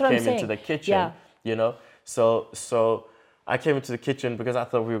 time That's I what I'm came into saying. the kitchen. Yeah. So I came into the kitchen because I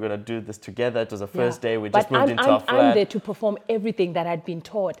thought we were going to do this together. It was the first day we But just moved into our flat. I'm there to perform everything that I'd been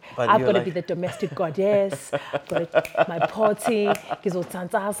taught. But I've you're got to like- be the domestic goddess, my potty,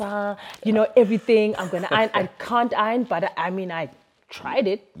 everything. I'm going to iron. I can't iron, but I tried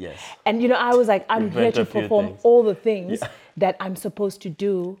it. Yes. And I was like, I'm You've here learnt to a few perform things. all the things that I'm supposed to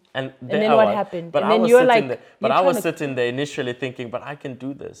do. And then what happened? But And I then was you're sitting like, there, you're trying to- sitting there initially thinking, but I can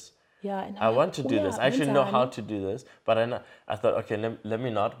do this. Yeah, and I want to do this. I should know how mentally. to do this. But I thought, okay, let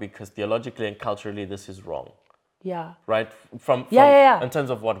me not, because theologically and culturally this is wrong, Yeah, right? From Yeah. in terms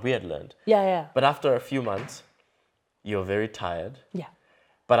of what we had learned. yeah. But after a few months, you're very tired. Yeah.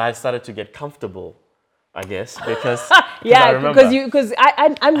 But I started to get comfortable, I guess, because Yeah, I remember. because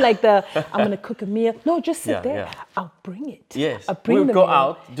I'm like I'm gonna cook a meal. No, just sit Yeah, there. yeah. I'll bring it. Yes, I'll bring we'll the go meal.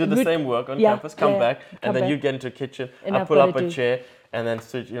 out, do the We'd- same work on yeah, campus, come yeah, back, come and then back. you get into the kitchen. And I I've pull gotta up a do- chair, and then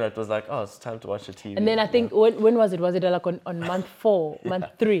switch. It was like, oh, it's time to watch the TV. And then I think when was it? Was it like on month 4, month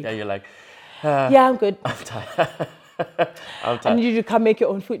 3? Yeah, you're like, Yeah, I'm good. I'm tired. I'm I tired. need you to come make your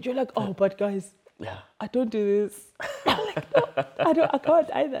own food. You're like, oh, but guys, Yeah. I don't do this. I'm like, no, I can't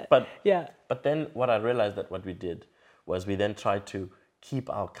either. But yeah, But then what I realized that what we did was we then tried to keep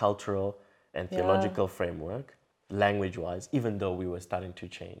our cultural and theological framework, language-wise, even though we were starting to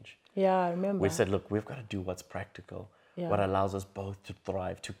change. yeah, I remember. We said, look, we've got to do what's practical, Yeah. what allows us both to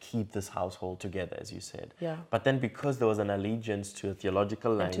thrive, to keep this household together, as you said. Yeah. But then because there was an allegiance to a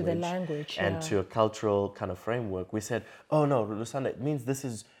theological language to the language, and yeah. to a cultural kind of framework, we said, oh no, Lusanda, it means this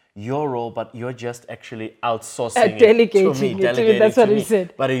is your role, but you're just actually outsourcing it Delegating to me, it to me. delegating That's to what me. he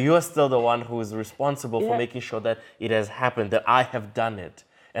said. But you're still the one who is responsible for Yeah. making sure that it has happened, that I have done it.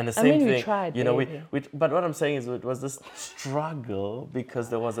 And the I same mean, we thing, tried, baby. but what I'm saying is it was this struggle because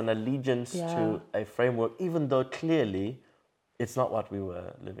there was an allegiance Yeah. to a framework, even though clearly it's not what we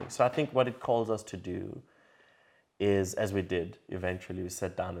were living. So I think what it calls us to do is, as we did, eventually we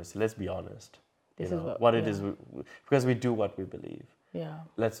sat down and said, let's be honest. This You is know, what- it is, because we do what we believe. yeah.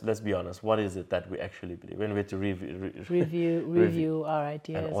 Let's be honest. What is it that we actually believe? When we have to Review our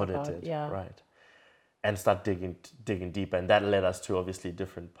ideas and audit about, it, yeah. right? and start digging deeper. And that led us to obviously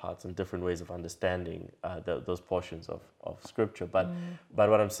different parts and different ways of understanding those portions of Scripture. But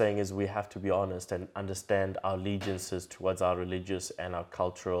what I'm saying is we have to be honest and understand our allegiances towards our religious and our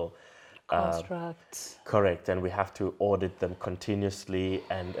cultural constructs. Correct. And we have to audit them continuously,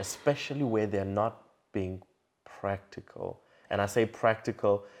 and especially where they're not being practical. And I say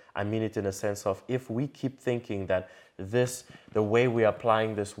practical, I mean it in a sense of if we keep thinking that the way we're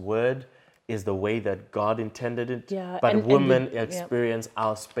applying this word is the way that God intended it, but women experience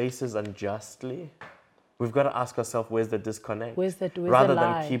our spaces unjustly, we've got to ask ourselves, where's the disconnect? Rather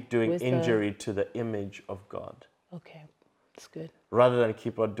than keep doing injury to the image of God. Okay, that's good. Rather than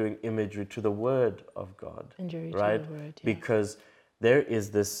keep on doing imagery to the word of God. Injury right? to the word, Because there is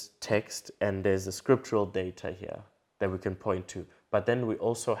this text and there's the scriptural data here that we can point to. But then we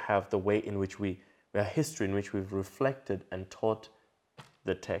also have the way in which we have history in which we've reflected and taught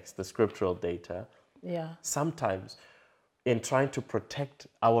the text, the scriptural data. Yeah. Sometimes in trying to protect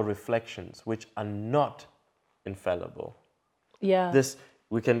our reflections, which are not infallible. Yeah.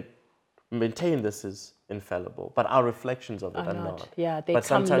 We can maintain this is infallible, but our reflections of it are not. Yeah, but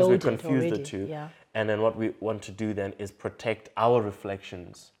sometimes we confuse already. the two. Yeah. And then what we want to do then is protect our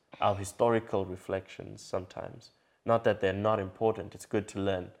reflections, our historical reflections sometimes. Not that they're not important. It's good to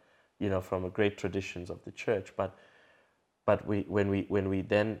learn, from the great traditions of the church. But when we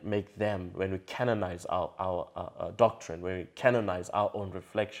then make them, when we canonize our doctrine, when we canonize our own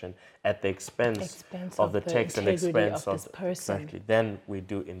reflection at the expense of the text and expense of this person, exactly, then we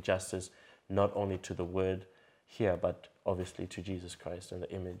do injustice not only to the word here, but obviously to Jesus Christ and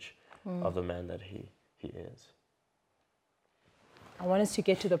the image of the man that he is. I want us to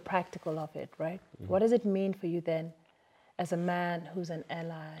get to the practical of it, right? What does it mean for you then, as a man who's an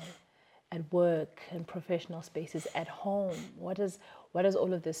ally at work and professional spaces, at home? What does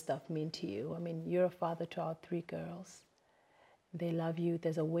all of this stuff mean to you? I mean, you're a father to our 3 girls. They love you.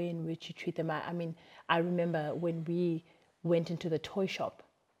 There's a way in which you treat them. I mean, I remember when we went into the toy shop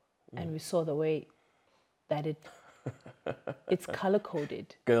and we saw the way that it's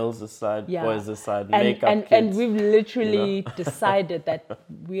color-coded. Girls aside, boys aside, makeup and kits. And we've literally decided that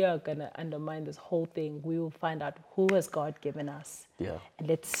we are going to undermine this whole thing. We will find out who has God given us. Yeah. And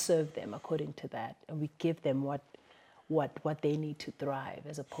let's serve them according to that. And we give them what they need to thrive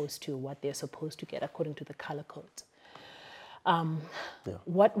as opposed to what they're supposed to get according to the color codes.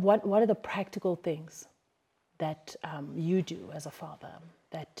 What are the practical things that you do as a father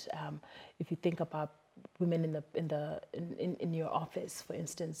that if you think about women in your office, for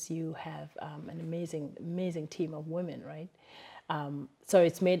instance, you have an amazing team of women, right? So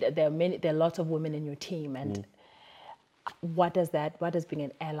it's made there are lots of women in your team, and what does being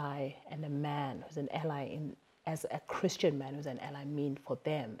an ally and a man who's an ally as a Christian man who's an ally mean for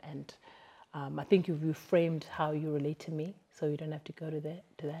them? And I think you've reframed how you relate to me, so you don't have to go to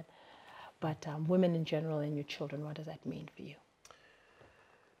that. But women in general and your children, what does that mean for you?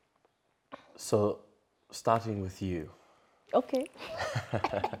 So, starting with you. Okay.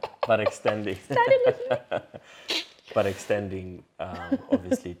 But extending. Starting with you. But extending,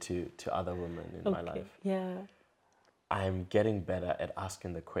 obviously, to other women in my life. Yeah. I'm getting better at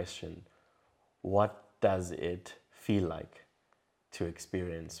asking the question, what does it feel like to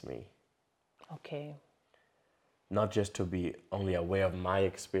experience me? Okay. Not just to be only aware of my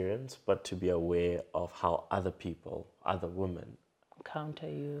experience, but to be aware of how other people, other women,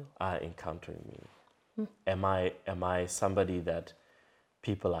 are encountering me. Am I somebody that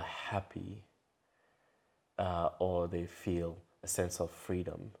people are happy, or they feel a sense of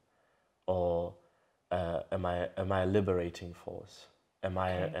freedom, or am I a liberating force? Am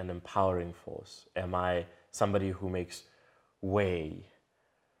I an empowering force? Am I somebody who makes way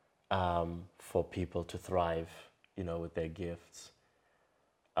for people to thrive, with their gifts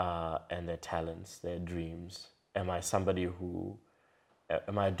and their talents, their dreams? Am I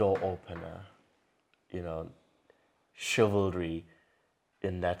a door opener? Chivalry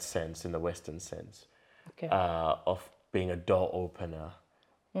in that sense, in the Western sense, of being a door opener,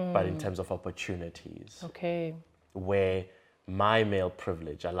 but in terms of opportunities. Okay. Where my male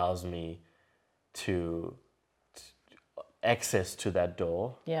privilege allows me to access to that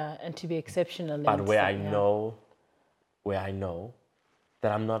door. Yeah, and to be exceptional. But where I know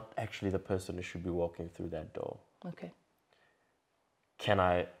that I'm not actually the person who should be walking through that door. Okay. Can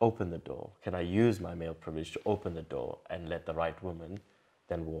I open the door? Can I use my male privilege to open the door and let the right woman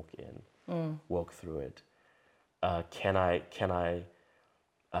then walk in, walk through it? Can I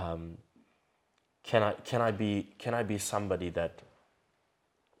be somebody that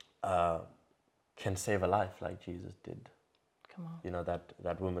can save a life like Jesus did? Come on. You know,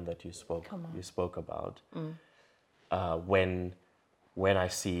 that woman that you spoke about. Mm. When I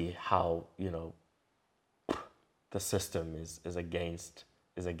see how, you know, the system is against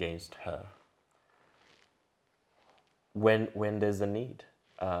her. When there's a need,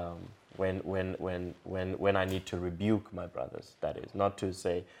 when I need to rebuke my brothers, that is, not to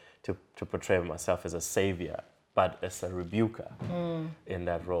say to portray myself as a savior, but as a rebuker in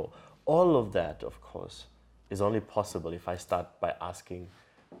that role. All of that, of course, is only possible if I start by asking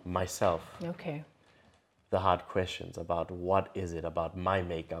myself the hard questions about what is it about my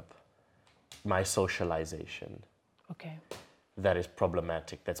makeup, my socialization, that is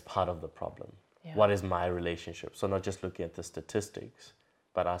problematic, that's part of the problem. Yeah. What is my relationship? So not just looking at the statistics,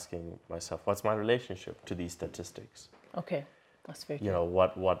 but asking myself, what's my relationship to these statistics? Okay, that's very good. You know,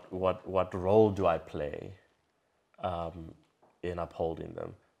 what role do I play in upholding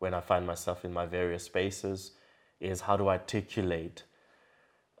them? When I find myself in my various spaces, is how do I articulate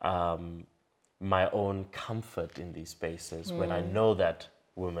my own comfort in these spaces when I know that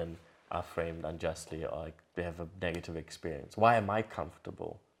women are framed unjustly or they have a negative experience? Why am I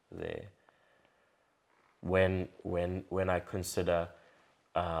comfortable there? When I consider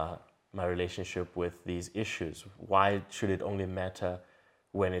my relationship with these issues, why should it only matter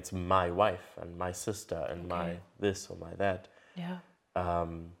when it's my wife and my sister and my this or my that? Yeah.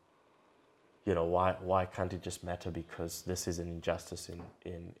 You know, why can't it just matter because this is an injustice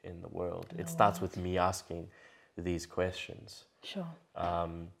in the world? It starts with me asking these questions. Sure.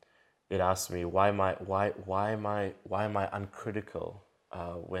 It asks me why am I uncritical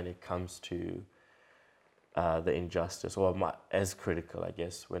when it comes to the injustice, or am I as critical, I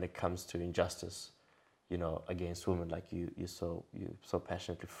guess, when it comes to injustice, you know, against women, like you so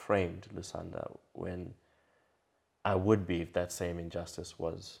passionately framed, Lusanda, when I would be if that same injustice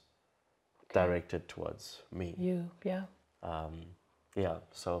was directed towards me. You, yeah. Yeah.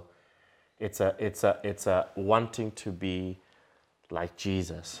 So it's a wanting to be like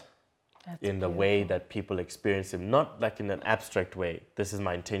Jesus. That's in the way that people experience him, not like in an abstract way. This is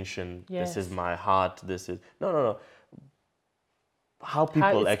my intention. Yes. This is my heart. This is no. How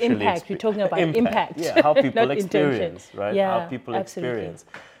people actually impact. You're talking about impact. Yeah, how people experience, intention. Right? Yeah, how people absolutely. experience.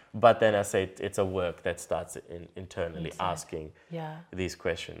 But then I say it's a work that starts internally asking these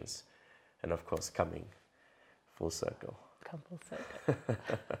questions, and of course coming full circle. Come full circle.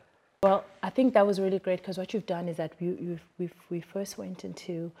 Well, I think that was really great because what you've done is that we first went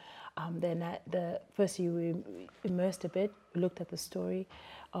into first you immersed a bit. We looked at the story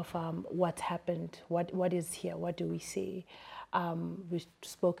of what's happened, what is here, what do we see. We've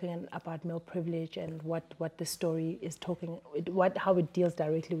spoken about male privilege and what the story is how it deals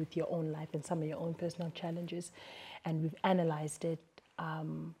directly with your own life and some of your own personal challenges, and we've analyzed it. I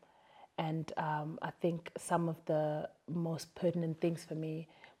think some of the most pertinent things for me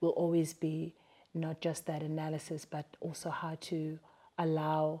will always be not just that analysis, but also how to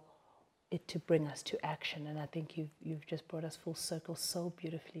allow it to bring us to action. And I think you've just brought us full circle so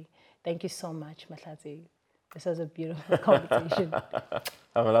beautifully. Thank you so much, Mahlatsi. This was a beautiful conversation.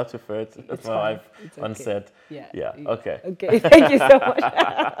 I'm allowed to flirt. That's my wife on set. Yeah. Okay. Okay. Thank you so much.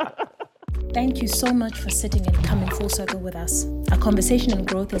 Thank you so much for sitting and coming full circle with us. Our conversation and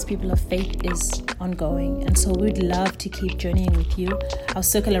growth as people of faith is ongoing, and so we'd love to keep journeying with you. Our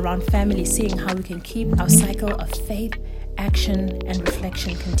circle around family, seeing how we can keep our cycle of faith, action, and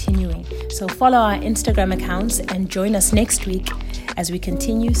reflection continuing. So follow our Instagram accounts and join us next week as we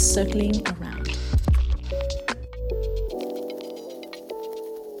continue circling around.